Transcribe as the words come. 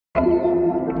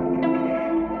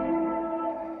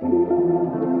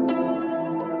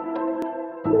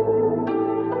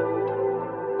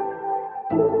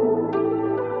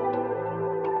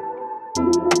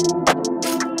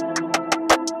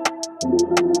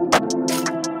Double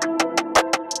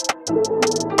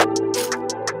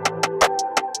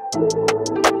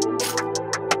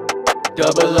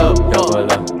up, double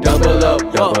up, double up,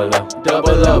 double up,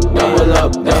 double up, double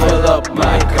up, double up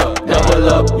my cup. Double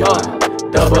up,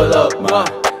 double up,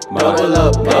 double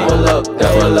up, double up,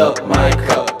 double up my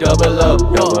cup. Double up,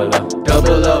 double up,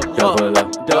 double up, double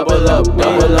up, double up,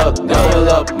 double up, double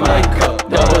up my cup.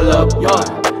 Double up,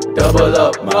 double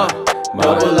up,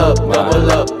 double up,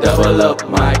 double up, double up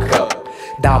my cup.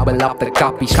 Double up the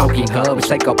copy, smoking herbs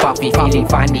like a puffy, feeling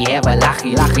funny, ever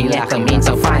lucky, let them in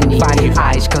so funny.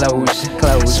 Eyes closed,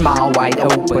 smile wide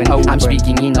open. I'm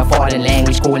speaking in a foreign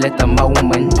language, cool at the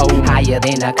moment. Higher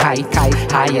than a kite,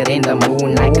 higher than the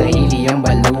moon, like a helium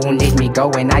balloon. Let me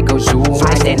go and I go zoom.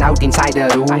 I stand out inside the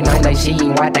room, I'm like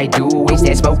seeing what I do. Is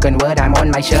that spoken word? I'm on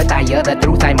my shirt. I hear the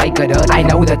truth, I make it hurt. I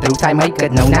know the truth, I make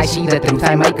it known. I see the truth,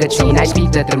 I make it seen. I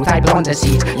speak the truth, I plant the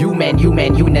seed. Human,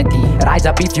 unity. Rise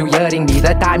up if you're hearing me.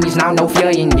 The time is now, no fear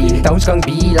in me. Don't skunk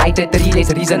be like the tree,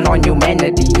 let's reason on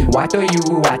humanity. What are you,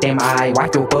 what am I?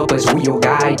 What your purpose, who your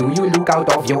guide? Do you look out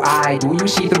of your eye? Do you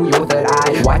see through your third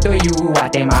eye? What are you,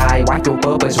 what am I? What your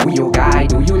purpose, who your guide?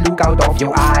 Do you look out of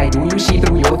your eye? Do you see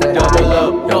through your third eye?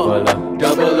 Double up,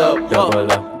 double up,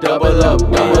 double up, double up, double up,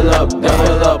 double up,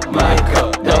 double up my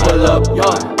cup. Double up,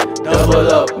 double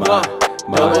up,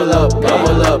 double up,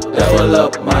 double up, double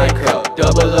up my cup.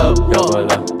 Double up,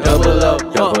 double up, double up,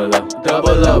 double up,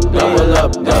 double up, double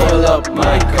up, double up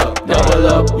my cup. Double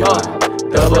up,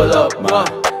 double up,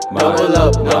 double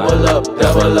up, double up,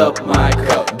 double up my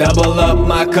cup. Double up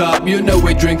my cup, you know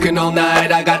we're drinking all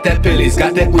night. I got that pillies,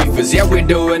 got that queefers, yeah we're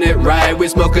doing it right. We're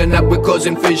smoking up, we're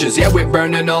causing fissures, yeah we're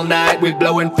burning all night. We're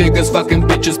blowing figures, fucking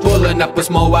bitches, pulling up a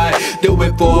small white. Do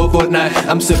it for a fortnight,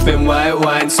 I'm sipping white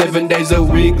wine 7 days a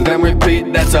week, then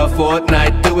repeat, that's a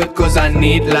fortnight. Do it cause I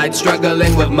need light,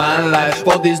 struggling with my life.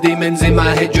 All these demons in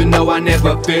my head, you know I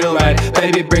never feel right.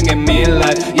 Baby bringing me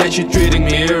light, yeah she treating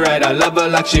me right. I love her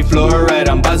like she fluoride,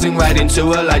 I'm buzzing right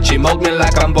into her light. She mold me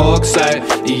like I'm bauxite.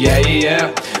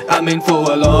 Yeah, I'm in for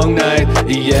a long night.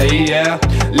 Yeah,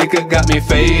 liquor got me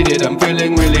faded, I'm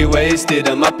feeling really wasted.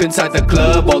 I'm up inside the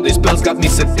club, all these pills got me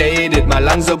sedated. My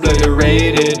lungs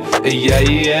obliterated.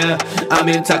 Yeah, I'm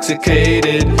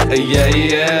intoxicated.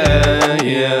 Yeah.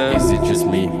 Is it just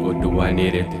me or do I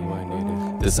need it?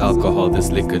 This alcohol,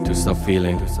 this liquor to stop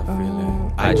feeling.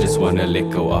 I just wanna let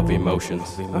go of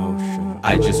emotions.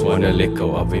 I just wanna let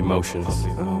go of emotions.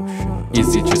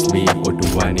 Is it just me or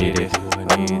do I need it?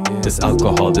 This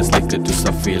alcohol, this liquor to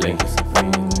stop feeling.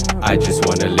 I just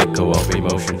wanna let go of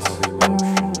emotions.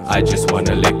 I just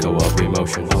wanna let go of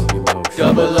emotions.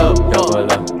 Double up,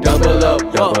 double up, double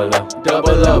up, double up,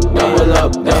 double up, double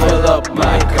up, double up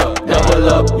my cup. Double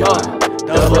up,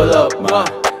 double up,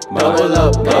 double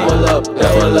up, double up,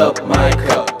 double up my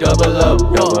cup. Double up,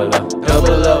 double up,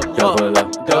 double up, double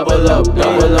up, double up,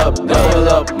 double up, double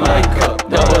up my cup.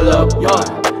 Double up,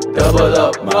 double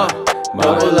up,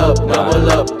 double up, double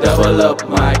up, double up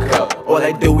my cup. All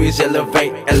I do is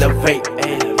elevate.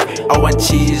 I want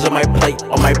cheese on my plate,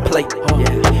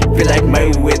 Feel like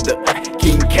Mayweather,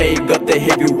 King K got the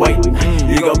heavyweight.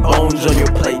 You got bones on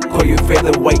your plate, call you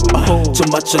featherweight. Too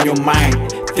much on your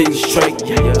mind, think straight.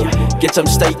 Get some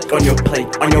steak on your plate,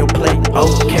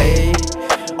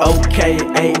 Okay,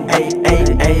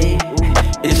 ay.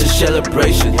 It's a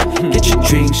celebration. Get your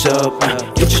drinks up,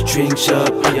 get your drinks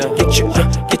up, get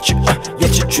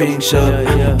your drinks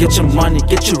up. Get your money,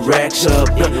 get your racks up.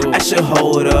 I said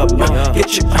hold up,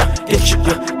 get your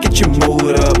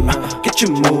mood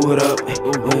up,